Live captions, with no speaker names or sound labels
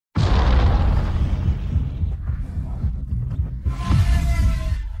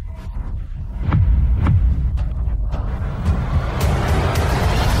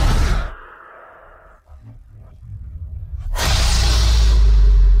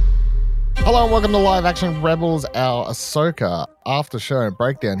Hello and welcome to Live Action Rebels, our Ahsoka after show and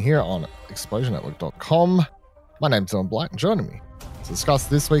breakdown here on ExplosionNetwork.com. My name's Dylan Blight, and joining me to discuss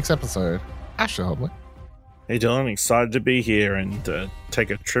this week's episode, Asher Hobley. Hey Dylan, excited to be here and take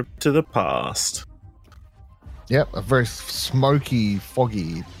a trip to the past. Yep, a very smoky,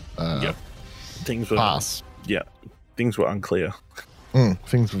 foggy Things were past. Yeah, things were unclear.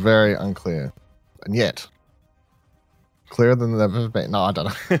 Things were very unclear. And yet, clearer than they've ever been. No, I don't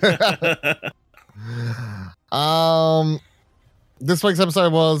know. This week's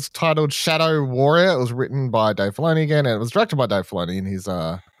episode was titled Shadow Warrior. It was written by Dave Filoni again, and it was directed by Dave Filoni in his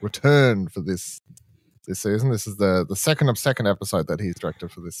return for this season. This is the second episode that he's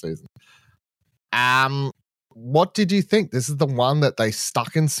directed for this season. What did you think? This is the one that they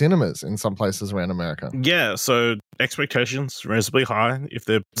stuck in cinemas in some places around America. Yeah, so expectations reasonably high if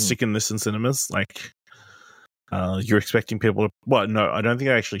they're sticking this in cinemas. Like, you're expecting people to... Well, no, I don't think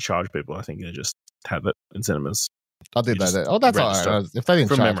they actually charge people. I think they just have it in cinemas. I did that. Oh, that's all right. If they didn't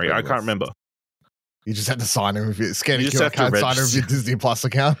from charge memory, people, I can't remember. You just had to sign in with your scan You a just QR have to code, sign in with register. your Disney Plus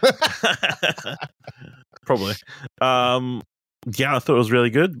account. Probably. Yeah, I thought it was really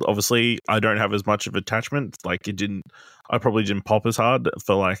good. Obviously, I don't have as much of attachment. Like, I probably didn't pop as hard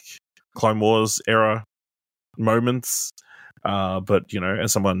for like Clone Wars era moments. But, you know,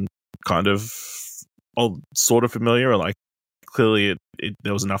 as someone kind of sort of familiar, or like clearly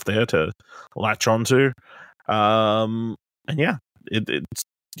there was enough there to latch onto. And yeah, it's,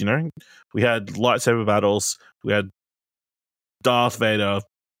 you know, we had lightsaber battles, we had Darth Vader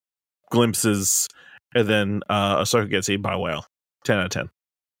glimpses, and then Ahsoka gets eaten by a whale. 10 out of 10.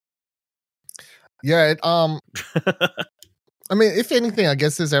 Yeah, I mean, if anything, I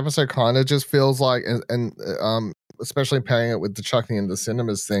guess this episode kind of just feels like, and especially pairing it with the chucking into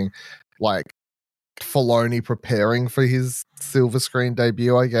cinemas thing, like Filoni preparing for his silver screen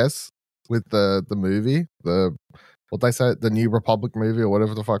debut, I guess, with the movie, what they say, the New Republic movie, or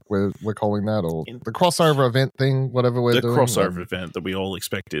whatever the fuck we're calling that, or the crossover event thing, whatever we're doing. The crossover event that we all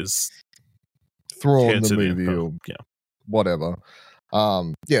expect is Thrawn the movie, or whatever.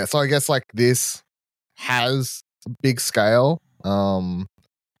 Yeah, so I guess like this has big scale.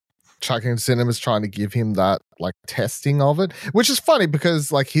 Chucking Cinemas trying to give him that like testing of it, which is funny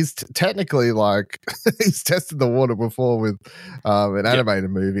because like he's technically like he's tested the water before with an animated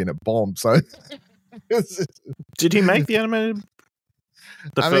movie and it bombed. So did he make the animated?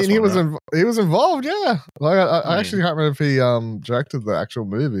 I mean, he was involved. Yeah, like I actually can't remember if he directed the actual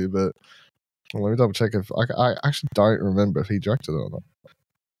movie, but well, let me double check if I actually don't remember if he directed it or not.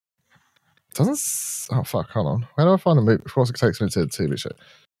 Oh fuck, hold on. Where do I find the movie? Of course, it takes me to the TV show.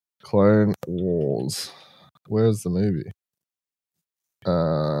 Clone Wars. Where's the movie?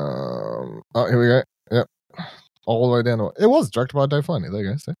 Oh, here we go. Yep. All the way down to it was directed by Dave Filoni. There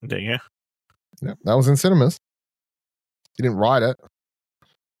you go. See? There you go. Yep. That was in cinemas. He didn't write it.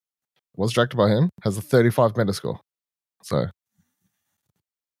 Was directed by him. Has a 35 Metascore. So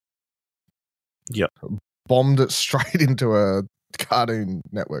yep. Bombed it straight into a Cartoon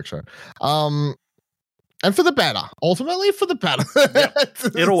Network show. And for the better. Ultimately, for the better. Yep.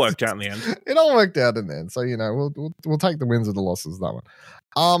 It all worked out in the end. It all worked out in the end. So, you know, we'll take the wins and the losses, that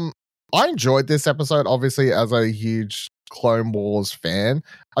one. I enjoyed this episode, obviously, as a huge Clone Wars fan.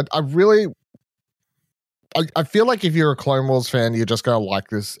 I feel like if you're a Clone Wars fan, you're just going to like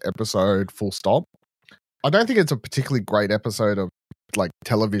this episode full stop. I don't think it's a particularly great episode of like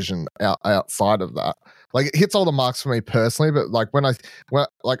television outside of that. Like, it hits all the marks for me personally, but like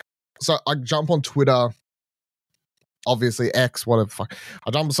so I jump on Twitter, obviously X, whatever the fuck. I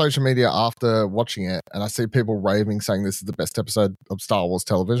jump on social media after watching it and I see people raving saying this is the best episode of Star Wars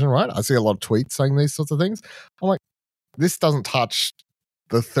television, right? I see a lot of tweets saying these sorts of things. I'm like, this doesn't touch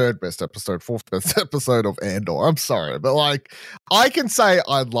the third best episode, fourth best episode of Andor. I'm sorry, but like, I can say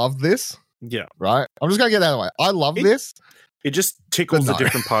I love this. Yeah. Right? I'm just going to get that away. I love this. It just tickles a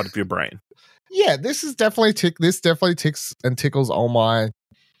different part of your brain. Yeah, this definitely ticks and tickles all my...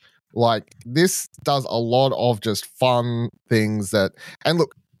 Like, this does a lot of just fun things that... And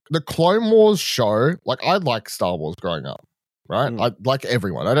look, the Clone Wars show, like, I like Star Wars growing up, right? I like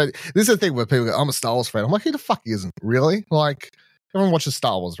everyone. This is the thing where people go, I'm a Star Wars fan. I'm like, who the fuck isn't? Really? Like, everyone watches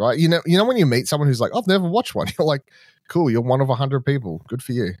Star Wars, right? You know when you meet someone who's like, I've never watched one. You're like, cool, you're one of 100 people. Good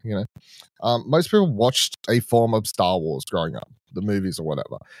for you, you know? Most people watched a form of Star Wars growing up, the movies or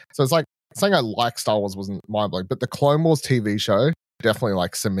whatever. So it's like, saying I like Star Wars wasn't mind-blowing, but the Clone Wars TV show definitely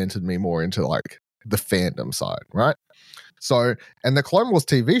like cemented me more into like the fandom side, right? So, and the Clone Wars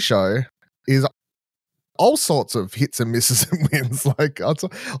TV show is all sorts of hits and misses and wins, like it's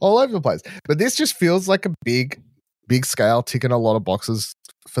all over the place. But this just feels like a big scale, ticking a lot of boxes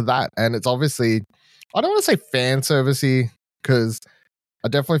for that. And it's obviously, I don't want to say fan servicey because I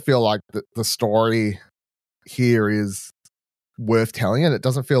definitely feel like the story here is worth telling, and it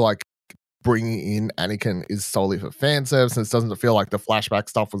doesn't feel like bringing in Anakin is solely for fan service, and it doesn't feel like the flashback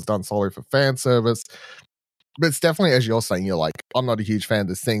stuff was done solely for fan service. But it's definitely, as you're saying, you're like, I'm not a huge fan of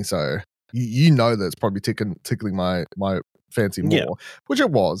this thing, so you know that it's probably tickling my fancy more, which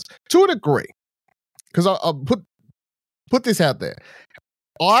it was to a degree. Because I'll put this out there.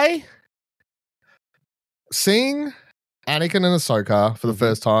 Seeing Anakin and Ahsoka for the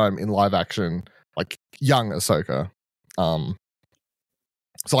first time in live action, like young Ahsoka,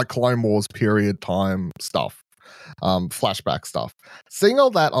 so like Clone Wars period time stuff, flashback stuff. Seeing all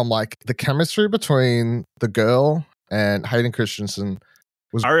that, I'm like, the chemistry between the girl and Hayden Christensen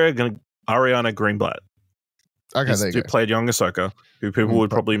was Ariana Greenblatt. Okay, there you go. Played young Ahsoka, who people would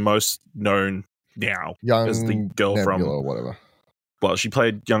probably most known now as the girl Nebula from or whatever. Well, she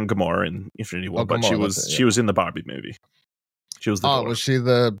played young Gamora in Infinity War, but Gamora, she was in the Barbie movie. She was the daughter. Was she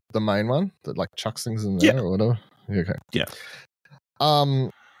the main one that like chucks things in there or whatever? Okay. Yeah.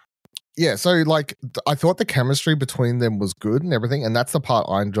 Yeah, so like I thought the chemistry between them was good and everything, and that's the part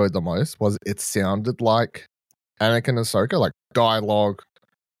I enjoyed the most. Was it sounded like Anakin and Ahsoka, like dialogue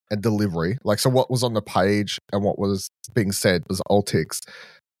and delivery, like so what was on the page and what was being said was all text.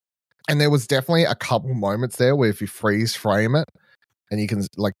 And there was definitely a couple moments there where if you freeze frame it and you can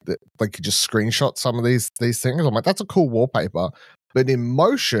like you just screenshot some of these things, I'm like, that's a cool wallpaper. But in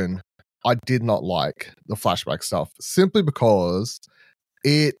motion, I did not like the flashback stuff simply because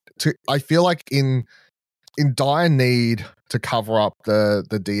I feel like in dire need to cover up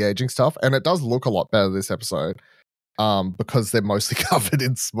the de-aging stuff, and it does look a lot better this episode because they're mostly covered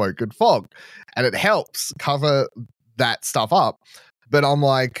in smoke and fog, and it helps cover that stuff up. But I'm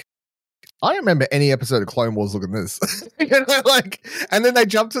like, I don't remember any episode of Clone Wars looking this. You know, like, and then they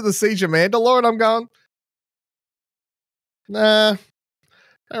jump to the Siege of Mandalore, and I'm going, nah,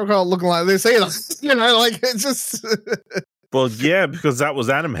 I don't recall looking like this either. You know, like it's just. Well, yeah, because that was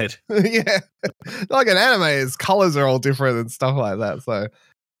animated. Yeah, like an anime's colors are all different and stuff like that. So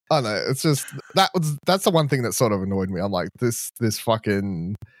I don't know. It's just that's the one thing that sort of annoyed me. I'm like, this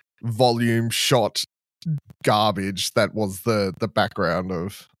fucking volume shot garbage that was the background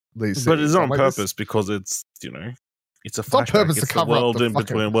of these. But it's scenes. on purpose because it's it's a flashback. It's on purpose it's to cover world up the in fucking,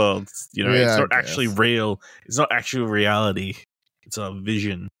 between worlds. Yeah, it's not actually real. It's not actual reality. It's a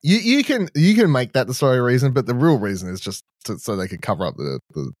vision. You can make that the story reason, but the real reason is just so they can cover up the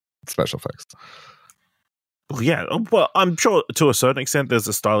special effects. Well, yeah, well, I'm sure to a certain extent there's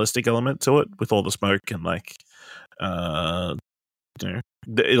a stylistic element to it with all the smoke and like,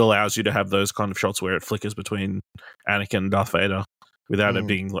 it allows you to have those kind of shots where it flickers between Anakin and Darth Vader without it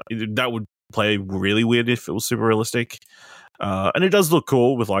being like that would play really weird if it was super realistic. And it does look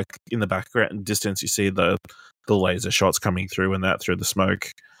cool with like in the background and distance you see the laser shots coming through and that through the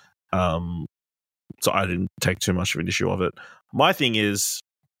smoke. So I didn't take too much of an issue of it. My thing is,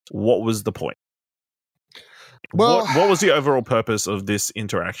 what was the point? Well, what was the overall purpose of this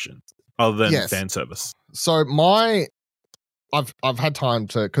interaction other than fan service? So I've had time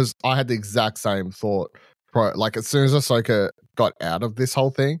to, because I had the exact same thought. Like as soon as Ahsoka got out of this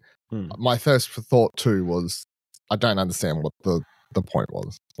whole thing, my first thought too was, I don't understand what the point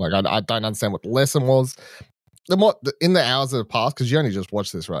was. Like I don't understand what the lesson was. In the hours that have passed, because you only just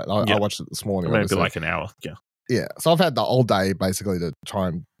watched this, right? I watched it this morning. Maybe like an hour. Yeah. So I've had the whole day basically to try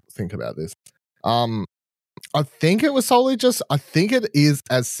and think about this. I think it was solely I think it is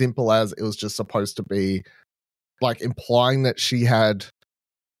as simple as it was just supposed to be like implying that she had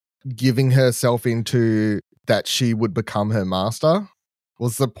giving herself into that she would become her master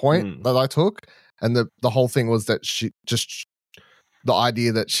was the point that I took. And the whole thing was that she just the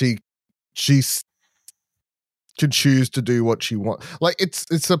idea that she could choose to do what she wants. Like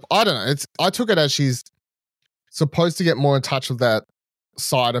I don't know. I took it as she's supposed to get more in touch with that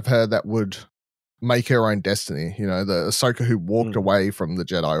side of her that would make her own destiny. You know, the Ahsoka who walked away from the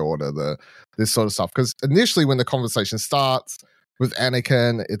Jedi Order, this sort of stuff. Because initially, when the conversation starts with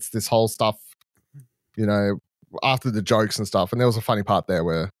Anakin, it's this whole stuff. You know, after the jokes and stuff, and there was a funny part there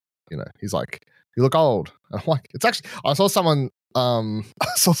where he's like, "You look old." And I'm like, it's actually. I saw someone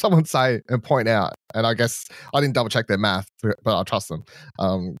say and point out, and I guess I didn't double check their math, but I trust them.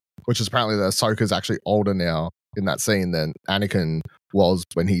 Which is apparently that Ahsoka's actually older now in that scene than Anakin was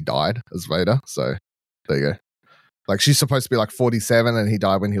when he died as Vader. So there you go. Like she's supposed to be like 47 and he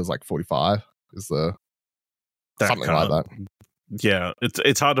died when he was like 45. Is something like that. Yeah,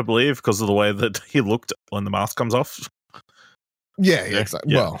 it's hard to believe because of the way that he looked when the mask comes off. Yeah,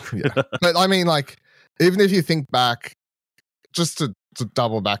 exactly. Yeah. Well, yeah. But I mean, like, even if you think back, just to to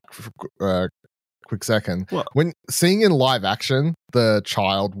double back for quick second, Well- when seeing in live action the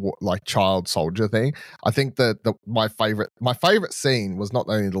child soldier thing, I think that my favorite scene was not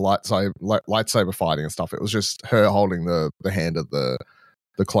only the lightsaber fighting and stuff. It was just her holding the hand of the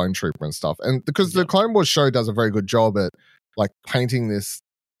clone trooper and stuff. And because the Clone Wars show does a very good job at like painting this,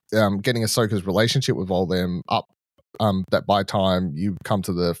 getting Ahsoka's relationship with all them up. That by time you come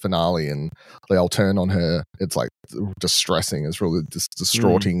to the finale and they all turn on her, it's like distressing. It's really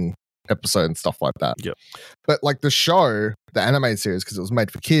distraughting episode and stuff like that. Yep. But like the show, the animated series, because it was made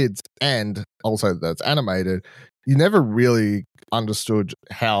for kids and also that it's animated, you never really understood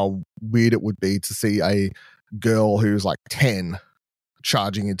how weird it would be to see a girl who's like 10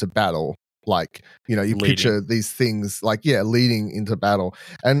 charging into battle. Like, you know, you picture these things like, leading into battle.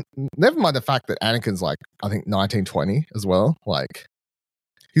 And never mind the fact that Anakin's like, I think 19, 20 as well. Like,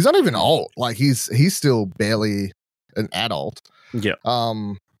 he's not even old. Like, he's still barely an adult. Yeah.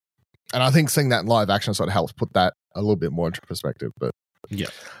 And I think seeing that in live action sort of helps put that a little bit more into perspective. But yeah.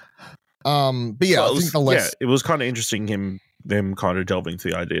 I think it was kind of interesting them kind of delving into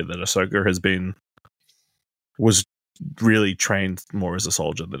the idea that Ahsoka was really trained more as a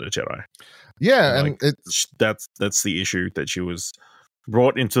soldier than a Jedi. Yeah, like, and that's the issue, that she was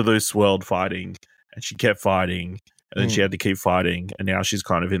brought into this world fighting, and she kept fighting, and then she had to keep fighting, and now she's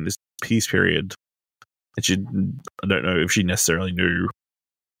kind of in this peace period, and I don't know if she necessarily knew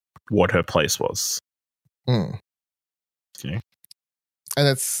what her place was. Okay. And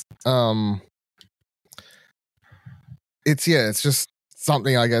it's just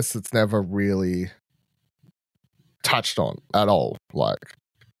something, I guess, that's never really touched on at all, like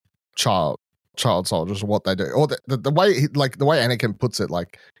child soldiers and what they do, or the way the way Anakin puts it,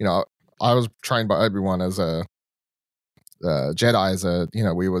 like, you know, I was trained by Obi-Wan as a Jedi, as a, you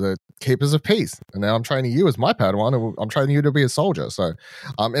know, we were the keepers of peace, and now I'm training you as my Padawan, and I'm training you to be a soldier. So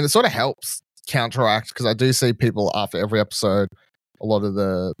and it sort of helps counteract, because I do see people after every episode, a lot of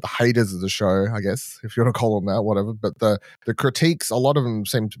the haters of the show, I guess, if you want to call them that, whatever, but the critiques, a lot of them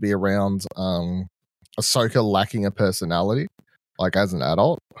seem to be around Ahsoka lacking a personality, like as an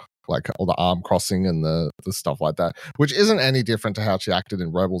adult, like all the arm crossing and the stuff like that, which isn't any different to how she acted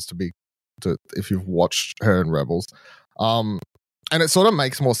in Rebels, if you've watched her in Rebels. And it sort of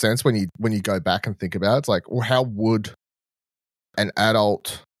makes more sense when you go back and think about it. It's like, well, how would an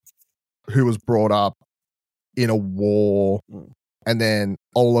adult who was brought up in a war and then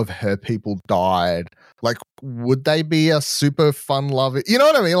all of her people died, like, would they be a super fun loving, you know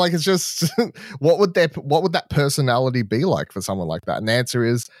what I mean? Like, it's just what would that personality be like for someone like that? And the answer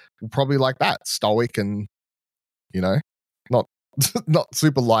is probably like that, stoic and, you know, not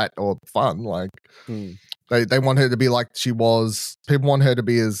super light or fun. Like, they want her to be like she was. People want her to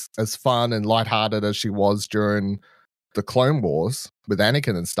be as fun and lighthearted as she was during the Clone Wars with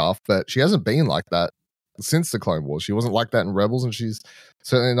Anakin and stuff, but she hasn't been like that since the Clone Wars. She wasn't like that in Rebels, and she's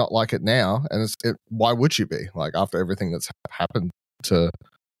certainly not like it now. And why would she be, like, after everything that's happened to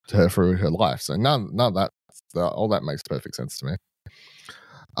her through her life? So none of that, all that makes perfect sense to me.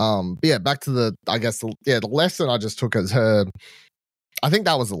 But yeah, back to the lesson I just took as her. I think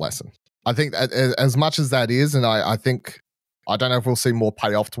that was the lesson. I think as much as that is, and I think, I don't know if we'll see more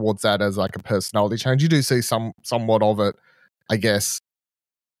payoff towards that as like a personality change. You do see somewhat of it, I guess,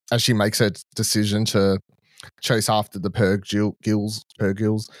 as she makes her decision to chase after the Purgils,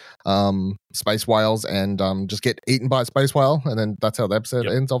 space whales, and just get eaten by a space whale, and then that's how the episode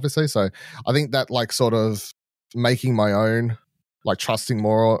ends, obviously. So I think that, like, sort of making my own, like, trusting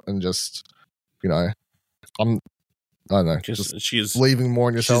more, and just, you know, I don't know, she's believing more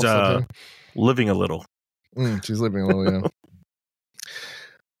in yourself. She's living a little. She's living a little, yeah.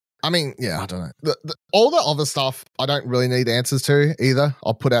 I mean, yeah, I don't know. All the other stuff, I don't really need answers to either.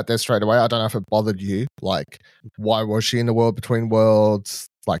 I'll put out there straight away. I don't know if it bothered you. Like, why was she in the world between worlds?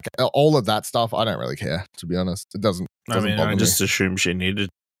 Like, all of that stuff, I don't really care, to be honest. It doesn't bother me. I just assume she needed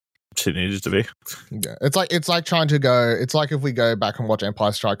to be. Yeah, it's like trying to go. It's like if we go back and watch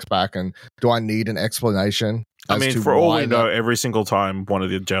Empire Strikes Back, and do I need an explanation? I mean, for all we know, every single time one of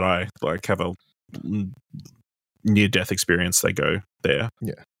the Jedi like have a near-death experience, they go there.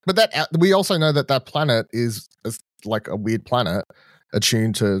 Yeah. But that we also know that planet is like a weird planet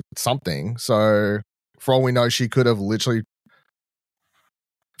attuned to something. So for all we know, she could have literally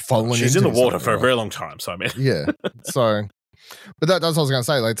fallen. She's in the water for a very long time. So I mean, yeah. So, but that's what I was going to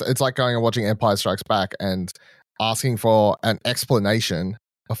say. Like, it's like going and watching Empire Strikes Back and asking for an explanation,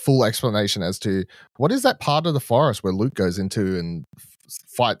 a full explanation as to what is that part of the forest where Luke goes into and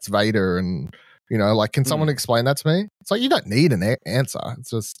fights Vader, and, you know, like, can someone explain that to me? It's like, you don't need an answer. It's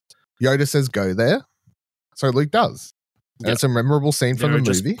just Yoda says go there, so Luke does. And it's a memorable scene from the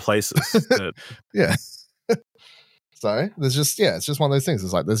movie. Places. That, yeah. So there's just it's just one of those things.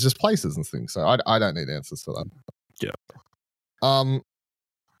 It's like there's just places and things. So I don't need answers for that. Yeah.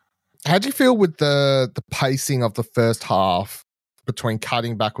 How do you feel with the pacing of the first half between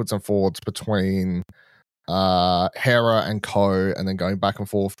cutting backwards and forwards between Hera and Ko, and then going back and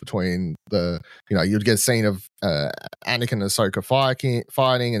forth between you'd get a scene of Anakin and Ahsoka fighting,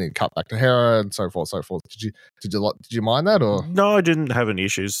 and then cut back to Hera and so forth, so forth. Did you mind that or no? I didn't have any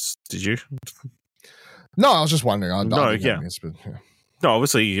issues. Did you? No, I was just wondering. No,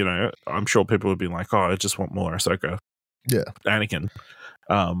 obviously, I'm sure people would be like, "Oh, I just want more Ahsoka." Yeah, Anakin.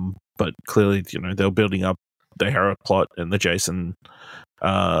 But clearly, they're building up the Hera plot and the Jason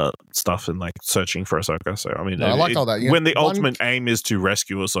stuff and like searching for Ahsoka. So I mean, I liked all that. When the ultimate aim is to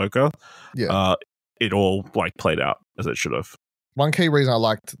rescue Ahsoka, it all like played out as it should have. One key reason I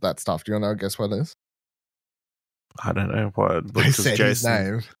liked that stuff. Do you want to guess what it is? I don't know what. They said Jason. His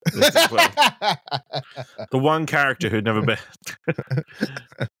name. The one character who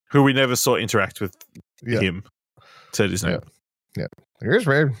we never saw interact with him said his name. Yeah. Here's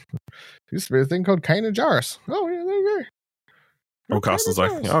where used to be a thing called Kanan Jarrus. Oh yeah, there you go. Carsten's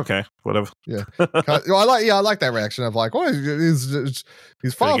like, okay, whatever. Yeah, I like that reaction of like, oh, his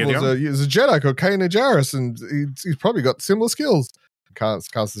father was a Jedi called Kanan Jarrus, and he's probably got similar skills.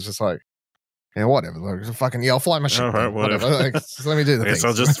 Carsten's just like, yeah, whatever. Like, fucking I'll fly my ship. All right, whatever. Like, just let me do the thing.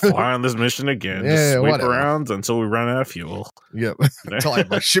 I'll just fly on this mission again. Just sweep around until we run out of fuel. Yep. Until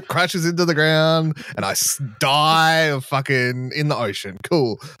my ship crashes into the ground and I die of fucking in the ocean.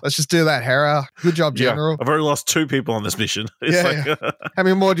 Cool. Let's just do that, Hera. Good job, General. I've already lost 2 people on this mission. How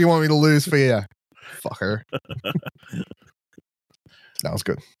many more do you want me to lose for you? Fucker. That was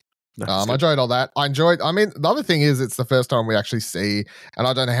good. I enjoyed all that. I mean, the other thing is it's the first time we actually see, and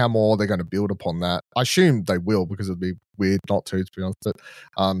I don't know how more they're going to build upon that. I assume they will because it'd be weird not to be honest. But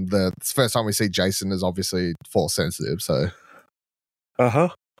the first time we see Jason is obviously force sensitive, so.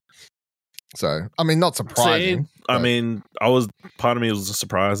 So, I mean, not surprising. I mean, part of me was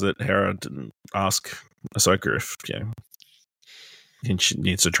surprised that Hera didn't ask Ahsoka if, she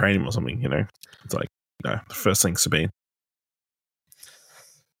needs to train him or something, It's like, no, the first thing Sabine.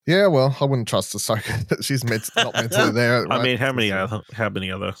 Yeah, well, I wouldn't trust Ahsoka. She's not mentally there. Right? I mean, how many other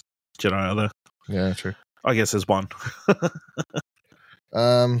Jedi are there? Yeah, true. I guess there's one.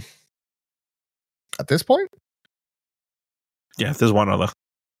 At this point? Yeah, there's one other.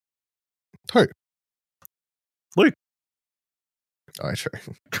 Who? Luke. Oh, true.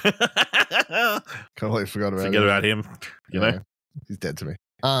 Completely forgot about him. Forget about him. You know? He's dead to me.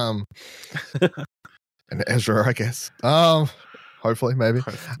 And Ezra, I guess. Hopefully, maybe.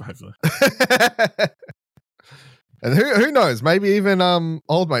 Hopefully. And who knows? Maybe even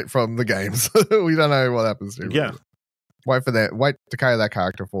old mate from the games. We don't know what happens to him. Yeah. Wait to carry that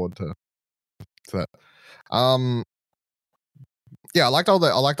character forward to that. Yeah, I liked all the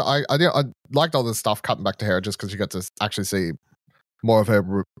stuff cutting back to Hera just because you got to actually see more of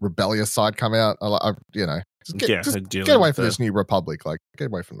her rebellious side come out. Just get away from this New Republic. Like, get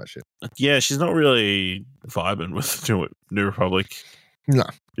away from that shit. Yeah, she's not really vibing with New Republic. No,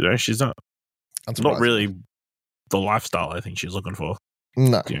 she's not really the lifestyle I think she's looking for.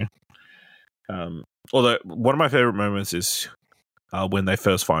 No. Although one of my favorite moments is when they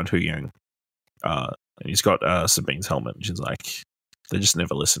first find Hu Yang, and he's got Sabine's helmet, and she's like, "They just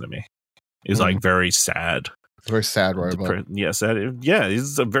never listen to me." He's like very sad. Very sad robot. Sad. Yeah,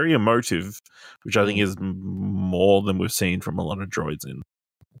 he's a very emotive, which I think is more than we've seen from a lot of droids in.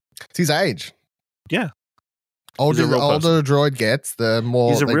 It's his age. Yeah. Older a droid gets, the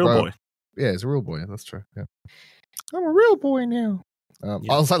more he's a real boy. Yeah, he's a real boy. That's true. Yeah. I'm a real boy now. I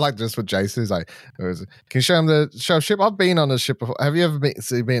also like just with Jason. He's like, can you show him the ship? I've been on a ship before. Have you ever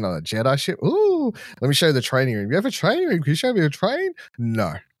been on a Jedi ship? Ooh, let me show you the training room. You have a training room? Can you show me a train?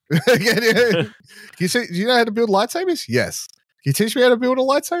 No. Can you see? Do you know how to build lightsabers? Yes. Can you teach me how to build a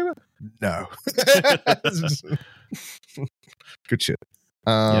lightsaber? No. Good shit.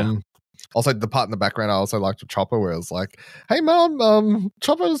 Also, the part in the background I also liked with Chopper where it was like, "Hey, Mom,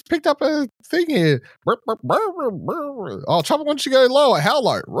 Chopper's picked up a thing here. Oh, Chopper wants you to go lower. How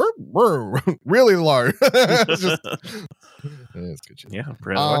low? Really low." It's good shit.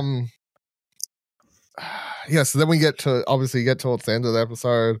 Yeah. So then we get towards the end of the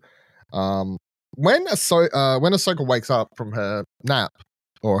episode. When Ahsoka wakes up from her nap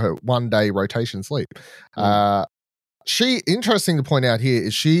or her 1-day rotation sleep, interesting to point out here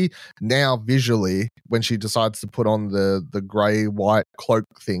is she now visually, when she decides to put on the grey white cloak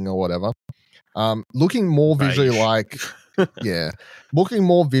thing or whatever, looking more visually like looking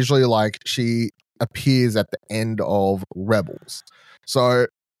more visually like she appears at the end of Rebels. So,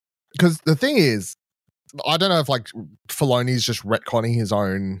 because the thing is, I don't know if like Filoni's just retconning his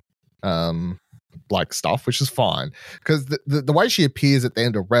own like stuff, which is fine. Because the way she appears at the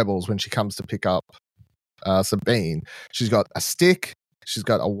end of Rebels when she comes to pick up Sabine, she's got a stick, she's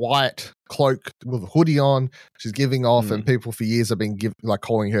got a white cloak with a hoodie on, she's giving off, and people for years have been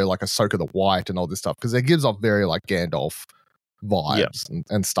calling her like Ahsoka the White and all this stuff because it gives off very like Gandalf vibes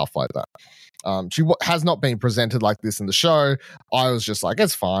and stuff like that. She has not been presented like this in the show. I was just like,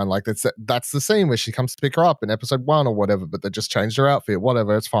 it's fine. Like that's the scene where she comes to pick her up in episode 1 or whatever, but they just changed her outfit.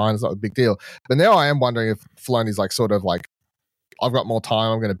 Whatever, it's fine. It's not a big deal. But now I am wondering if Filoni's like sort of like, I've got more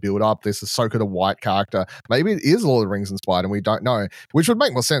time. I'm going to build up this Ahsoka the White character. Maybe it is Lord of the Rings inspired, and we don't know, which would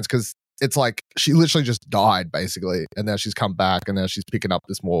make more sense because it's like she literally just died basically, and now she's come back, and now she's picking up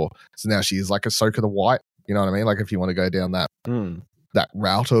this more. So now she is like Ahsoka the White. You know what I mean? Like if you want to go down that that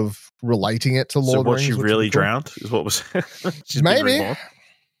route of relating it to Lord of the Rings. So she really drowned? Is what was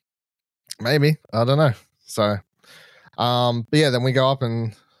maybe I don't know. So, but yeah, then we go up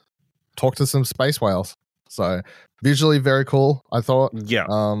and talk to some space whales. So visually very cool, I thought. Yeah.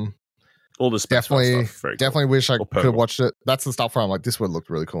 All the space definitely stuff, very definitely cool. wish I could have watched it. That's the stuff where I'm like, this would look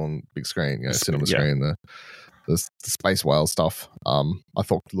really cool on big screen, cinema screen. The space whale stuff. I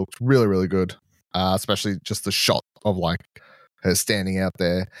thought looked really, really good. Especially just the shot of like her standing out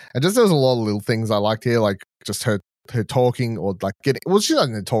there. And just there's a lot of little things I liked here, like just her talking or like getting, well, she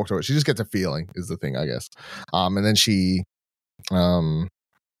doesn't talk to it. She just gets a feeling is the thing, I guess. And then she,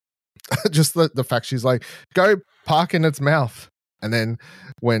 just the fact she's like, go park in its mouth. And then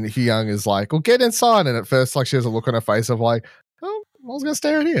when Hugh Young is like, well, get inside. And at first, like, she has a look on her face of like, oh, I was going to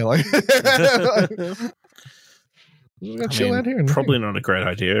stay out here. Like, chill out here. Probably not a great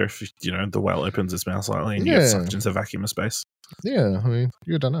idea if, the whale opens its mouth slightly and you get sucked into vacuum of space. Yeah, I mean,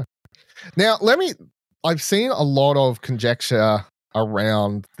 you don't know. Now, I've seen a lot of conjecture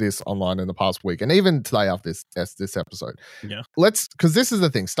around this online in the past week, and even today after this episode. Yeah. Because this is the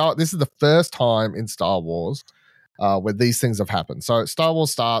thing. This is the first time in Star Wars where these things have happened. So Star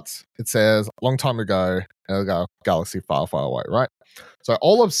Wars starts, it says, a long time ago, and it'll go, galaxy far, far away, right? So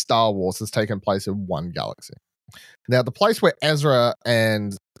all of Star Wars has taken place in one galaxy. Now, the place where Ezra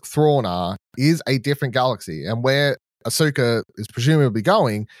and Thrawn are is a different galaxy, and where Ahsoka is presumably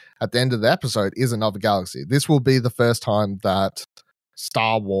going at the end of the episode is another galaxy. This will be the first time that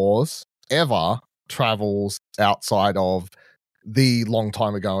Star Wars ever travels outside of the long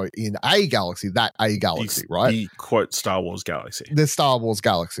time ago in a galaxy, right? The quote Star Wars galaxy. The Star Wars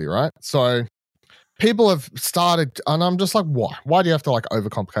galaxy, right? So people have started, and I'm just like, why? Why do you have to like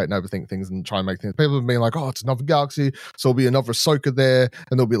overcomplicate and overthink things and try and make things? People have been like, oh, it's another galaxy, so there'll be another Ahsoka there,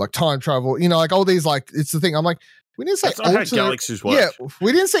 and there'll be like time travel, like all these, like, it's the thing. I'm like, we didn't say that's not how galaxies work. Yeah,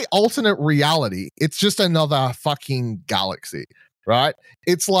 we didn't say alternate reality. It's just another fucking galaxy, right?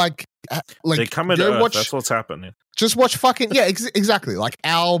 It's like they come into Earth. That's what's happening. Just watch fucking exactly. Like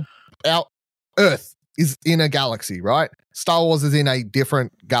our Earth is in a galaxy, right? Star Wars is in a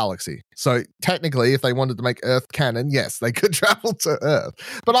different galaxy. So technically, if they wanted to make Earth canon, yes, they could travel to Earth.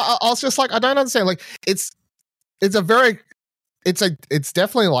 But I was just like, I don't understand. Like, it's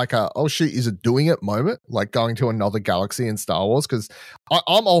definitely like a, oh shit, is it doing it moment? Like going to another galaxy in Star Wars, because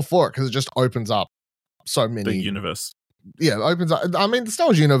I'm all for it because it just opens up so many. The universe. Yeah, it opens up. I mean, the Star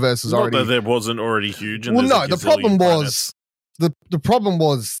Wars universe is already. Not that there wasn't already huge. And well, no, the problem planets. was the problem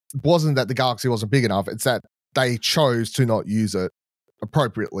wasn't that the galaxy wasn't big enough. It's that they chose to not use it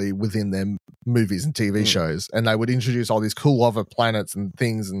appropriately within their movies and TV shows, and they would introduce all these cool other planets and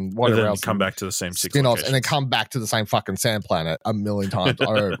things and whatever else, come back to the same spin-offs, and then come back to the same fucking sand planet a million times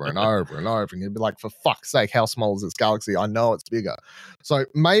over and over and over, and you'd be like, for fuck's sake, how small is this galaxy? I know it's bigger. So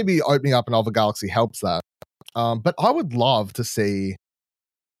maybe opening up another galaxy helps that. But I would love to see,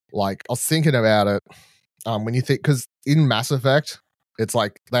 like, I was thinking about it when you think, because in Mass Effect, it's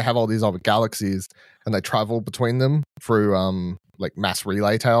like they have all these other galaxies and they travel between them through like mass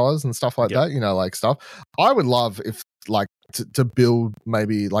relay towers and stuff like that, like stuff. I would love if like to build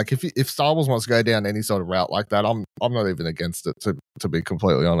maybe like if Star Wars wants to go down any sort of route like that, I'm not even against it, to be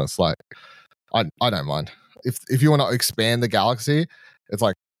completely honest. Like I don't mind. If you want to expand the galaxy, it's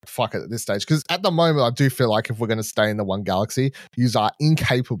like fuck it at this stage, because at the moment I do feel like if we're going to stay in the one galaxy, you are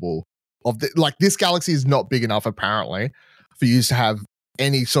incapable of like this galaxy is not big enough apparently for you to have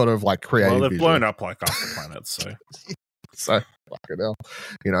any sort of like creative. Well, they've vision. blown up like half the planets, so fucking hell,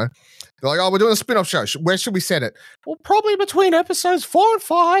 they're like, oh, we're doing a spin-off show. Where should we set it? Well, probably between episodes 4 and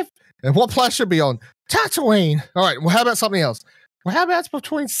 5. And what planet should be on? Tatooine. All right. Well, how about something else? Well, how about it's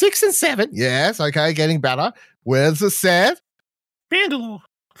between 6 and 7? Yes. Okay. Getting better. Where's the set? Mandalore.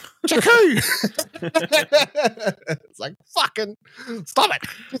 Jakku! It's like, fucking stop it.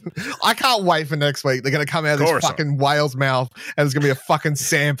 I can't wait for next week. They're going to come out of this fucking whale's mouth and it's going to be a fucking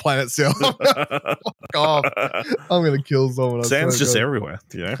sand planet still. Fuck off. I'm going to kill someone. Sand's just everywhere.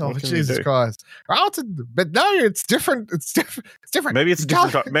 You know? Oh, Jesus Christ. But no, it's different. It's different. It's different. Maybe it's a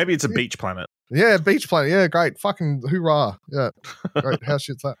different. Maybe it's a beach planet. Yeah, beach planet. Yeah, great. Fucking hoorah. Yeah. Great. How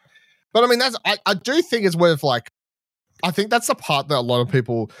shit's that? But I mean, I do think it's worth like, I think that's the part that a lot of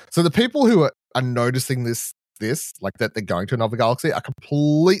people, so the people who are noticing this, like that they're going to another galaxy are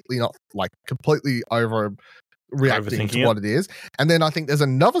completely overreacting to what it is. And then I think there's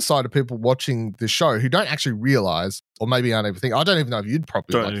another side of people watching the show who don't actually realize, or maybe aren't even thinking, I don't even know if you'd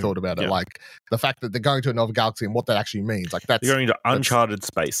probably thought about it, like the fact that they're going to another galaxy and what that actually means. Like that's, they're going to uncharted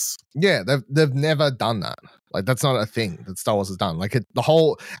space. Yeah, they've never done that. Like that's not a thing that Star Wars has done. Like and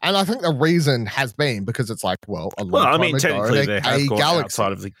I think the reason has been because it's like, well, a long time ago, technically they have gone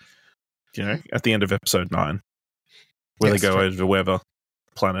outside of the, at the end of episode 9, where they go over to wherever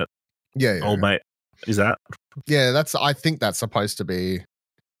planet. Yeah, old mate. Is that? Yeah, I think that's supposed to be.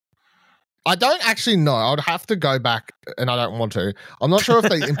 I don't actually know. I would have to go back, and I don't want to. I'm not sure if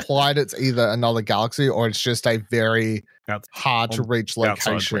they implied it's either another galaxy or it's just a very hard to reach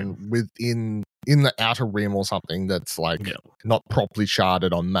location in the outer rim or something that's like not properly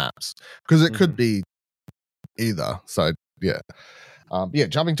charted on maps, because it could be either. So yeah,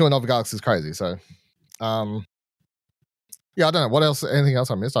 jumping to another galaxy is crazy. So yeah, I don't know what else. Anything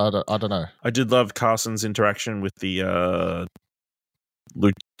else I missed? I don't know. I did love Carson's interaction with the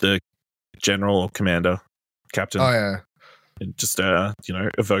Luke, the general or commander, captain. Oh yeah, and just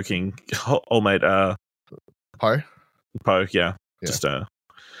evoking old mate Poe. Yeah, just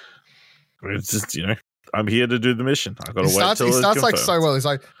it's just I'm here to do the mission. I got to wait till he starts like so well. He's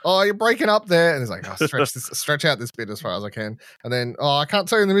like, "Oh, you're breaking up there," and he's like, "Oh, stretch out this bit as far as I can." And then, "Oh, I can't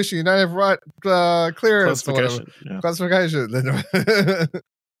tell you the mission. You don't have right clearance or whatever. Classification." And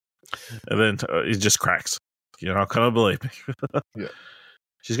then he just cracks. You're not gonna believe me. Yeah,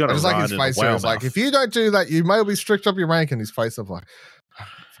 she's got just like his face. He was like, "If you don't do that, you may be strict up your rank." And his face of like,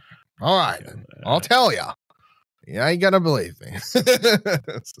 "All right, I'll tell you. You ain't gonna believe me."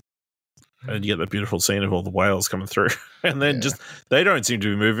 And you get the beautiful scene of all the whales coming through. And then they don't seem to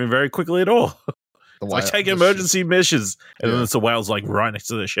be moving very quickly at all. It's like take emergency measures. And then it's the whales like right next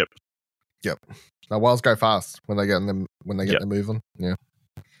to the ship. Yep. Now whales go fast when they get them moving. Yeah.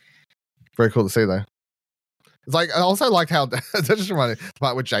 Very cool to see though. It's like I also liked how that just reminded me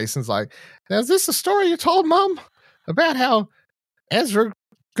about with Jason's like, now is this a story you told Mum about how Ezra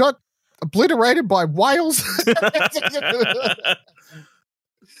got obliterated by whales?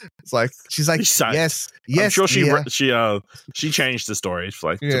 It's like she's like, yes. I'm sure she changed the story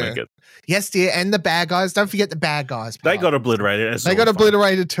to make it. Yes, dear, and the bad guys. Don't forget the bad guys. They got obliterated. They got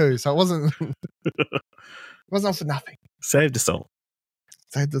obliterated too. So it wasn't for nothing. Saved us all.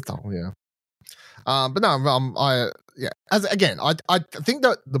 Saved us all. Yeah. But no, I think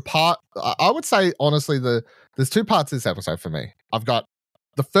that the part I would say honestly, there's two parts to this episode for me. I've got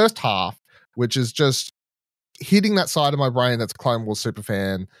the first half, which is just hitting that side of my brain that's Clone Wars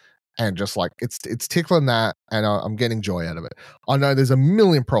superfan, and just like it's tickling that, and I'm getting joy out of it. I know there's a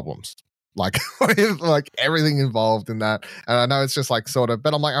million problems, like everything involved in that, and I know it's just like sort of,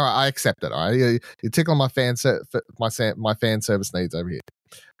 but I'm like, all right, I accept it. All right, you're tickling my fan service needs over here.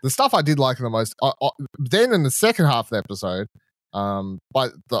 The stuff I did like the most, then in the second half of the episode,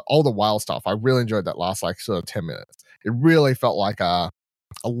 but all the whale stuff, I really enjoyed that last like sort of 10 minutes. It really felt like a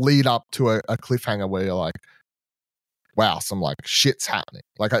lead up to a cliffhanger where you're like, wow, some like shit's happening.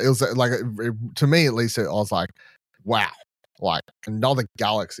 Like it was like to me at least, I was like, wow, like another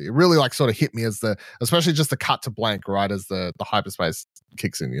galaxy. It really like sort of hit me especially just the cut to blank right as the hyperspace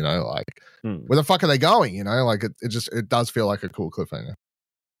kicks in. Like where the fuck are they going? Like it does feel like a cool cliffhanger.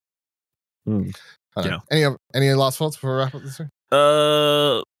 Yeah. Any last thoughts before we wrap up this thing?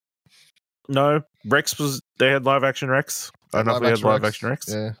 No. They had live action Rex. I don't know if they had live action Rex.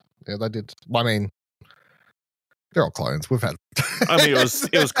 Yeah, they did. I mean, they're all clones. We've had. I mean,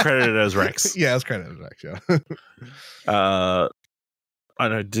 it was credited as Rex. Yeah, it was credited as Rex. Yeah. I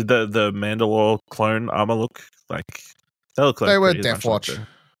know. Did the Mandalore clone armor look like they look like they were Death Watch? Like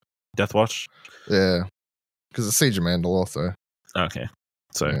Death Watch. Yeah, because it's Siege of Mandalore. So okay,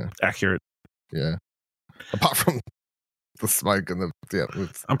 accurate. Yeah. Apart from the smoke and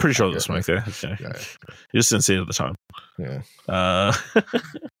I'm pretty sure the smoke there. Okay. Yeah. You just didn't see it at the time. Yeah.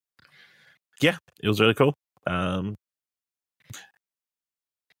 Yeah, it was really cool.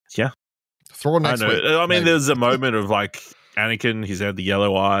 Yeah. Throw next week. I mean, there's a moment of like Anakin, he's had the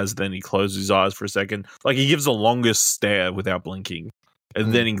yellow eyes, then he closes his eyes for a second. Like he gives the longest stare without blinking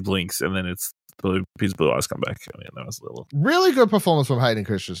and then he blinks, and then it's his blue eyes come back. I mean, that was a little really good performance from Hayden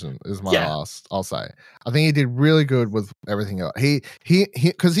Christensen is my last. I'll say. I think he did really good with everything else. He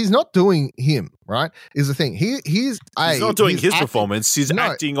because he's not doing him right. Is the thing he's not doing his performance. He's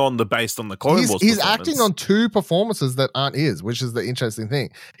acting based on the Clone Wars. He's acting on two performances that aren't his, which is the interesting thing.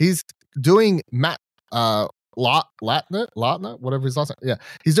 He's doing Matt Latner, whatever his last name. Yeah,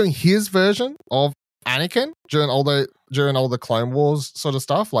 he's doing his version of Anakin during all the Clone Wars sort of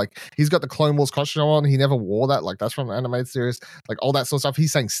stuff. Like he's got the Clone Wars costume on. He never wore that. Like that's from the animated series. Like all that sort of stuff.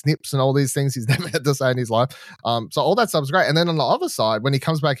 He's saying snips and all these things he's never had to say in his life. So all that stuff is great. And then on the other side, when he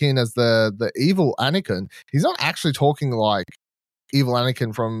comes back in as the evil Anakin, he's not actually talking like evil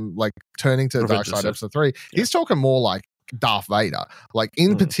Anakin from like turning to the dark side episode 3. Yeah. He's talking more like Darth Vader. Like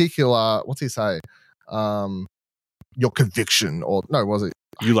in particular, what's he say? Your conviction, or no, was it?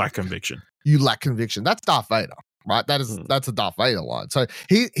 You lack conviction. You lack conviction. That's Darth Vader, right? That's a Darth Vader line. So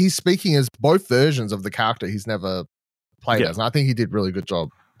he's speaking as both versions of the character he's never played as, and I think he did a really good job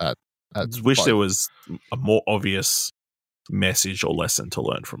at wish both. There was a more obvious message or lesson to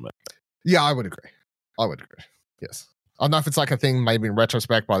learn from it. Yeah, I would agree. Yes. I don't know if it's like a thing maybe in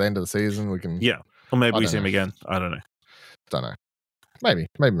retrospect by the end of the season we can. Yeah, or maybe we see him again. I don't know. Maybe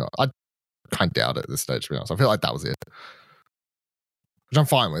not. I kind of doubt it at this stage, to be honest. I feel like that was it. Which I'm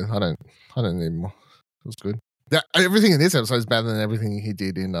fine with. I don't need more. It was good. Yeah, everything in this episode is better than everything he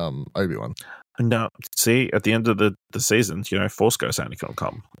did in Obi-Wan. No, see, at the end of the season, Force Ghost Anakin will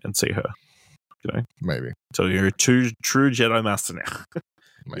come and see her. Maybe. So you're a true Jedi Master now.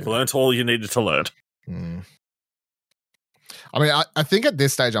 You've learned all you needed to learn. I mean, I think at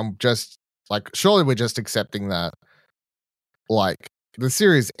this stage, I'm just like, surely we're just accepting that, like, the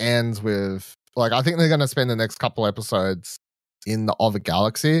series ends with, like, I think they're going to spend the next couple episodes in the other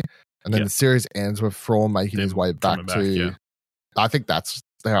galaxy, and then the series ends with Thrawn making his way back to. Yeah. I think that's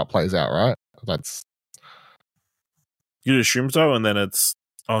how it plays out, right? That's. You'd assume so, and then it's,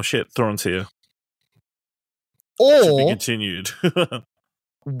 oh shit, Thrawn's here. Or should be continued.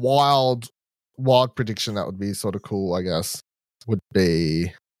 wild prediction that would be sort of cool, I guess, would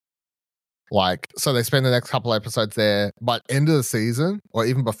be like, so they spend the next couple episodes there, but end of the season, or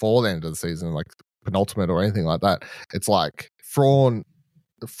even before the end of the season, like penultimate or anything like that, it's like Thrawn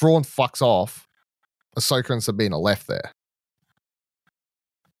fucks off, Ahsoka and Sabine are left there.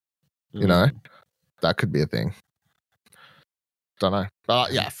 You know? That could be a thing. Don't know.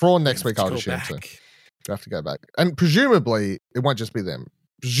 But yeah, Thrawn next week, I'll assume so. You have to go back. And presumably, it won't just be them.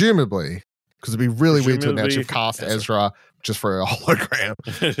 Presumably, because it'd be really weird to announce you've cast Ezra just for a hologram.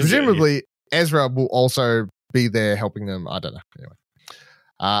 Presumably, Ezra will also be there helping them. I don't know. Anyway.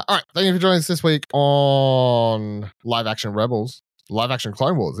 All right. Thank you for joining us this week on Live Action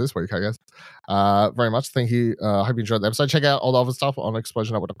Clone Wars this week, I guess. Very much. Thank you. I hope you enjoyed the episode. Check out all the other stuff on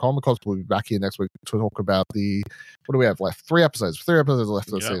explosionnetwork.com. Of course, we'll be back here next week to talk about what do we have left? 3 episodes. 3 episodes left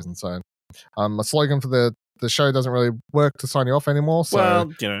of the season. So, my slogan for the show doesn't really work to sign you off anymore. So,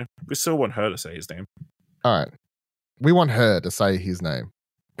 well, we still want her to say his name. All right. We want her to say his name.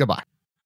 Goodbye.